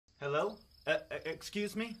Hello?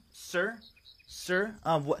 Excuse me? Sir? Sir?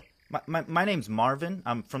 What? My name's Marvin.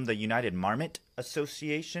 I'm from the United Marmot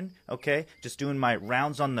Association, okay? Just doing my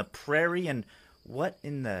rounds on the prairie, and what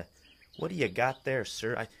do you got there,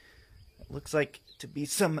 sir? It looks like to be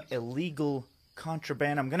some illegal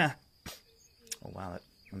contraband. I'm gonna... Oh, wow,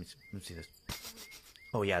 let me see this.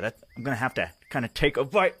 Oh, yeah, I'm gonna have to kind of take a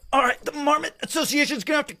bite. All right, the Marmot Association's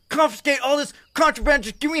gonna have to confiscate all this contraband.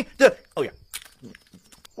 Just give me the... Oh, yeah.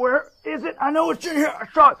 Where is it? I know it's in here. I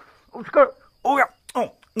saw it. Oh, yeah.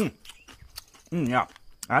 Oh, yeah.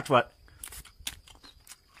 That's what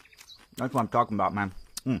I'm talking about, man.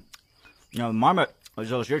 You know, the Marmot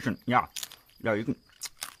Association. Yeah, you can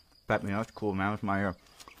pet me. That's cool, man. That's my hair.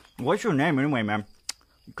 What's your name anyway, man?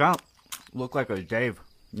 You kind of look like a Dave.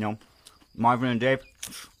 You know, Marvin and Dave.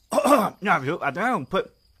 Yeah, I think I'll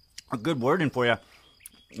put a good word in for you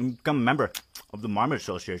and become a member of the Marmot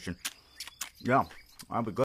Association. Yeah, I'll be good.